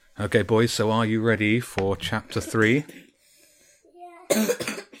Okay, boys, so are you ready for chapter 3? Yeah.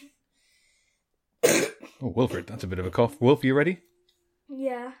 Oh, Wilfred, that's a bit of a cough. Wolf, you ready?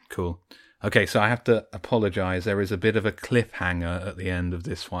 Yeah. Cool. Okay, so I have to apologise. There is a bit of a cliffhanger at the end of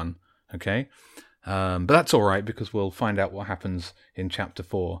this one, okay? But that's all right because we'll find out what happens in chapter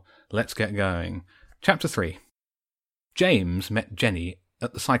 4. Let's get going. Chapter 3. James met Jenny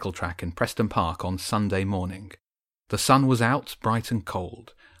at the cycle track in Preston Park on Sunday morning. The sun was out, bright and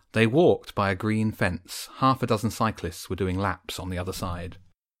cold. They walked by a green fence. Half a dozen cyclists were doing laps on the other side.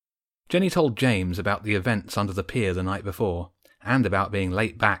 Jenny told James about the events under the pier the night before, and about being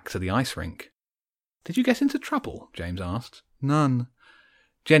late back to the ice rink. "Did you get into trouble?" James asked. "None."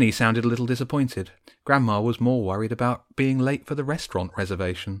 Jenny sounded a little disappointed. Grandma was more worried about being late for the restaurant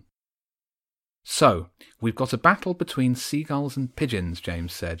reservation. "So, we've got a battle between seagulls and pigeons,"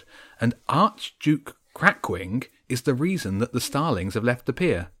 James said, "and Archduke Crackwing is the reason that the starlings have left the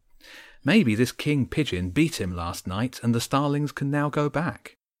pier. Maybe this king pigeon beat him last night and the starlings can now go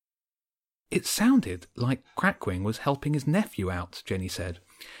back." "It sounded like Crackwing was helping his nephew out," Jenny said.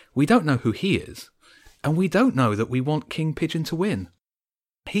 "We don't know who he is, and we don't know that we want King Pigeon to win.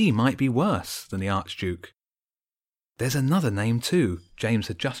 He might be worse than the Archduke." "There's another name too," James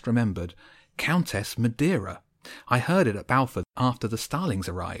had just remembered. "Countess Madeira. I heard it at Balfour after the starlings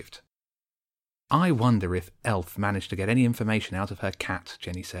arrived." "I wonder if Elf managed to get any information out of her cat,"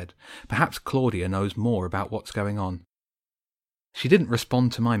 Jenny said. "Perhaps Claudia knows more about what's going on." "She didn't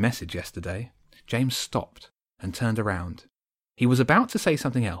respond to my message yesterday." James stopped and turned around. He was about to say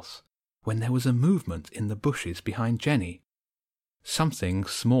something else when there was a movement in the bushes behind Jenny. Something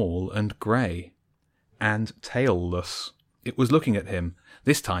small and grey and tailless. It was looking at him.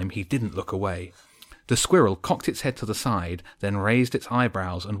 This time he didn't look away. The squirrel cocked its head to the side, then raised its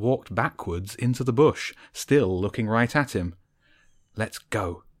eyebrows and walked backwards into the bush, still looking right at him. "Let's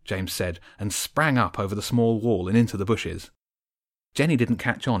go," James said, and sprang up over the small wall and into the bushes. Jenny didn't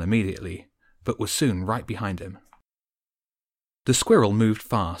catch on immediately, but was soon right behind him. The squirrel moved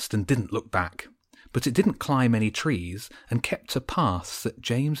fast and didn't look back, but it didn't climb any trees and kept to paths that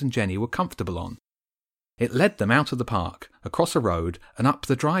James and Jenny were comfortable on. It led them out of the park, across a road, and up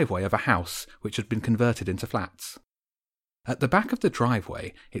the driveway of a house which had been converted into flats. At the back of the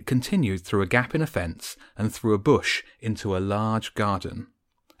driveway, it continued through a gap in a fence and through a bush into a large garden.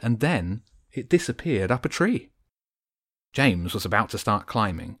 And then it disappeared up a tree. James was about to start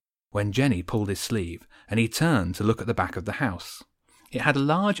climbing when Jenny pulled his sleeve, and he turned to look at the back of the house. It had a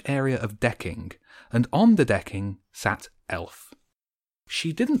large area of decking, and on the decking sat Elf.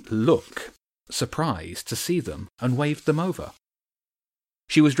 She didn't look surprised to see them and waved them over.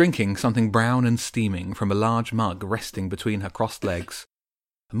 She was drinking something brown and steaming from a large mug resting between her crossed legs.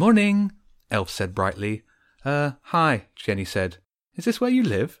 "Morning," Elf said brightly. Hi," Jenny said. "Is this where you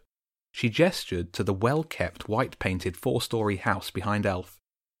live?" She gestured to the well-kept, white-painted 4-storey house behind Elf.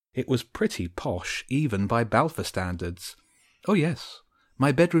 It was pretty posh, even by Balfour standards. "Oh yes,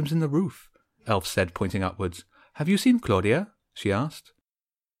 my bedroom's in the roof," Elf said, pointing upwards. "Have you seen Claudia?" she asked.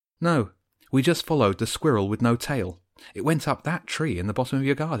 "No. We just followed the squirrel with no tail. It went up that tree in the bottom of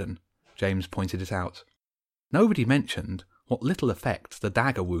your garden." James pointed it out. Nobody mentioned what little effect the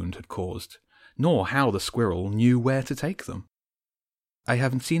dagger wound had caused, nor how the squirrel knew where to take them. "I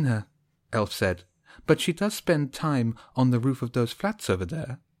haven't seen her," Elf said, "but she does spend time on the roof of those flats over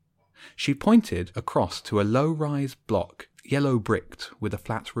there." She pointed across to a low-rise block, yellow-bricked, with a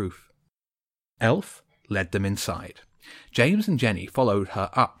flat roof. Elf led them inside. James and Jenny followed her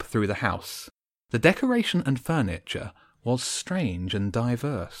up through the house. The decoration and furniture was strange and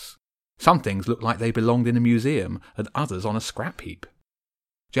diverse. Some things looked like they belonged in a museum, and others on a scrap heap.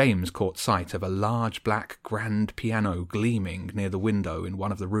 James caught sight of a large black grand piano gleaming near the window in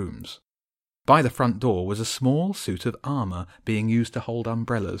one of the rooms. By the front door was a small suit of armour being used to hold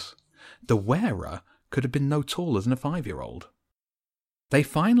umbrellas. The wearer could have been no taller than a 5-year-old. They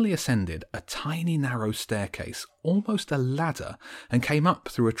finally ascended a tiny narrow staircase, almost a ladder, and came up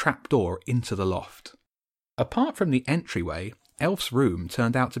through a trapdoor into the loft. Apart from the entryway, Elf's room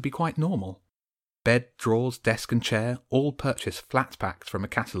turned out to be quite normal. Bed, drawers, desk and chair, all purchased flat-packed from a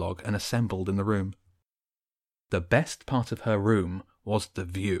catalogue and assembled in the room. The best part of her room was the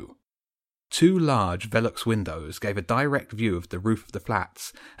view. 2 large Velux windows gave a direct view of the roof of the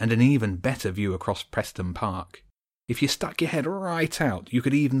flats, and an even better view across Preston Park. If you stuck your head right out, you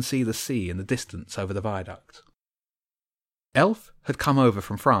could even see the sea in the distance over the viaduct. Elf had come over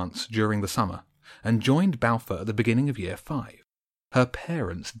from France during the summer, and joined Balfour at the beginning of year 5. Her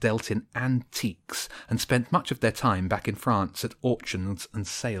parents dealt in antiques, and spent much of their time back in France at auctions and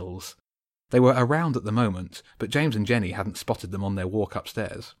sales. They were around at the moment, but James and Jenny hadn't spotted them on their walk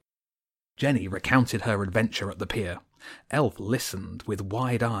upstairs. Jenny recounted her adventure at the pier. Elf listened with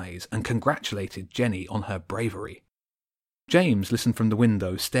wide eyes and congratulated Jenny on her bravery. James listened from the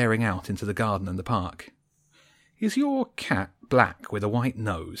window, staring out into the garden and the park. "Is your cat black with a white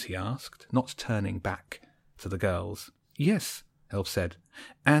nose?" he asked, not turning back to the girls. "Yes," Elf said,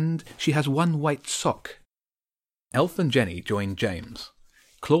 "and she has one white sock." Elf and Jenny joined James.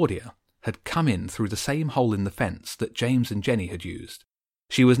 Claudia had come in through the same hole in the fence that James and Jenny had used.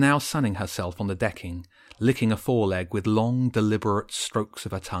 She was now sunning herself on the decking, licking a foreleg with long, deliberate strokes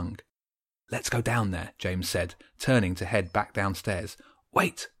of her tongue. "Let's go down there," James said, turning to head back downstairs.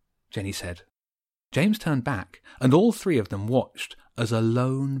 "Wait," Jenny said. James turned back, and all three of them watched as a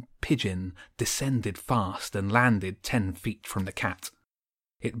lone pigeon descended fast and landed 10 feet from the cat.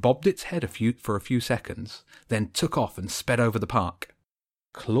 It bobbed its head for a few seconds, then took off and sped over the park.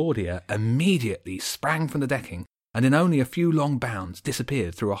 Claudia immediately sprang from the decking, and in only a few long bounds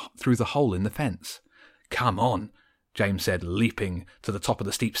disappeared through the hole in the fence. "Come on," James said, leaping to the top of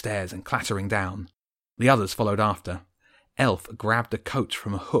the steep stairs and clattering down. The others followed after. Elf grabbed a coat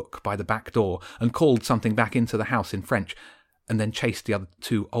from a hook by the back door and called something back into the house in French, and then chased the other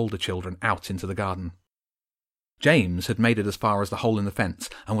 2 older children out into the garden. James had made it as far as the hole in the fence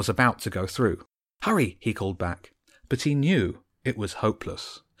and was about to go through. "Hurry," he called back. But he knew it was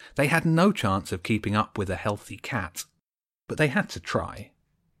hopeless. They had no chance of keeping up with a healthy cat. But they had to try.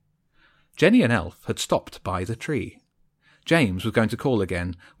 Jenny and Elf had stopped by the tree. James was going to call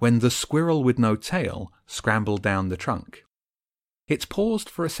again when the squirrel with no tail scrambled down the trunk. It paused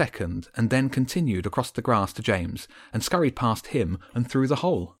for a second and then continued across the grass to James and scurried past him and through the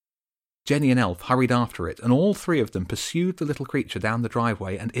hole. Jenny and Elf hurried after it, and all three of them pursued the little creature down the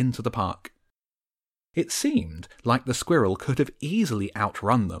driveway and into the park. It seemed like the squirrel could have easily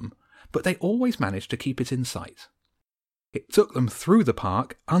outrun them, but they always managed to keep it in sight. It took them through the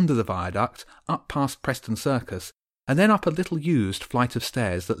park, under the viaduct, up past Preston Circus, and then up a little used flight of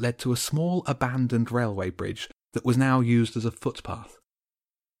stairs that led to a small abandoned railway bridge that was now used as a footpath.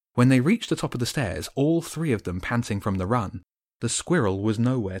 When they reached the top of the stairs, all three of them panting from the run, the squirrel was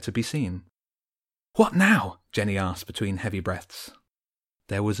nowhere to be seen. "What now?" Jenny asked between heavy breaths.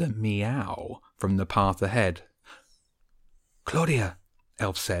 There was a meow from the path ahead. "Claudia,"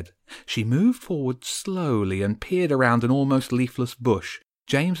 Elf said. She moved forward slowly and peered around an almost leafless bush.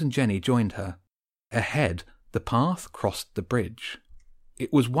 James and Jenny joined her. Ahead, the path crossed the bridge.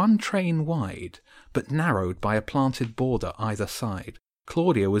 It was 1 train wide, but narrowed by a planted border either side.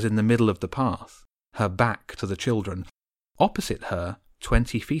 Claudia was in the middle of the path, her back to the children. Opposite her,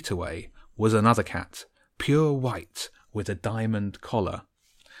 20 feet away, was another cat, pure white, with a diamond collar.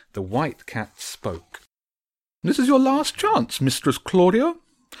 The white cat spoke. "This is your last chance, Mistress Claudia.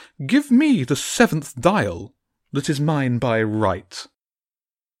 Give me the 7th dial that is mine by right."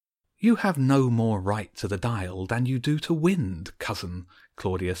 "You have no more right to the dial than you do to wind, cousin,"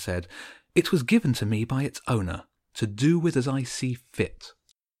 Claudia said. "It was given to me by its owner, to do with as I see fit.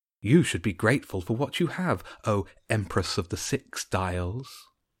 You should be grateful for what you have, O Empress of the 6 dials."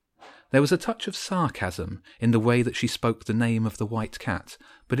 There was a touch of sarcasm in the way that she spoke the name of the white cat,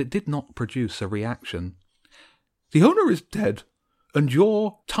 but it did not produce a reaction. "The owner is dead, and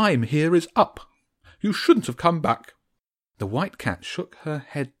your time here is up. You shouldn't have come back." The white cat shook her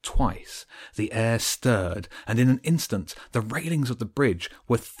head twice. The air stirred, and in an instant the railings of the bridge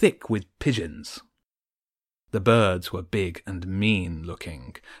were thick with pigeons. The birds were big and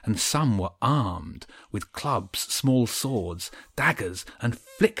mean-looking, and some were armed with clubs, small swords, daggers, and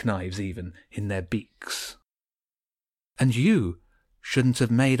flick-knives even in their beaks. "And you shouldn't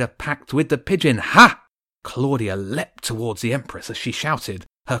have made a pact with the pigeon. Ha!" Claudia leapt towards the Empress as she shouted,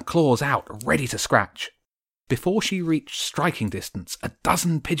 her claws out, ready to scratch. Before she reached striking distance, a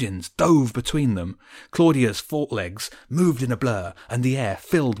dozen pigeons dove between them. Claudia's forelegs moved in a blur, and the air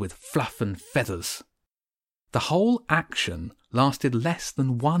filled with fluff and feathers. The whole action lasted less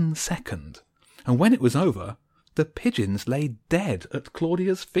than 1 second, and when it was over, the pigeons lay dead at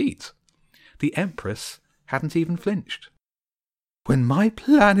Claudia's feet. The Empress hadn't even flinched. "When my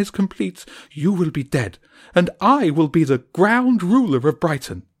plan is complete, you will be dead, and I will be the ground ruler of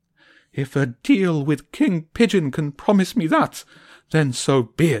Brighton. If a deal with King Pigeon can promise me that, then so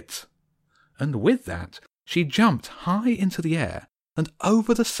be it." And with that, she jumped high into the air and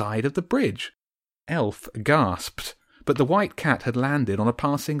over the side of the bridge. Elf gasped, but the white cat had landed on a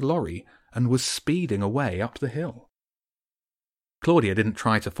passing lorry and was speeding away up the hill. Claudia didn't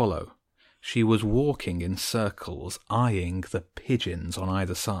try to follow. She was walking in circles, eyeing the pigeons on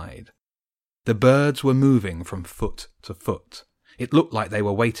either side. The birds were moving from foot to foot. It looked like they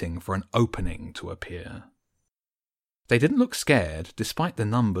were waiting for an opening to appear. They didn't look scared, despite the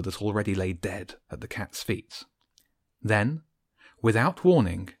number that already lay dead at the cat's feet. Then, without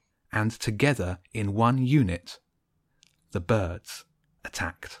warning, and together in one unit, the birds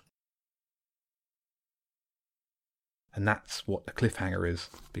attacked. And that's what a cliffhanger is,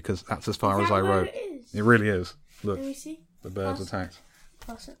 because that's as far as I wrote. It is? It really is. Look, Let me see. the birds Pass. attacked.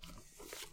 Pass it.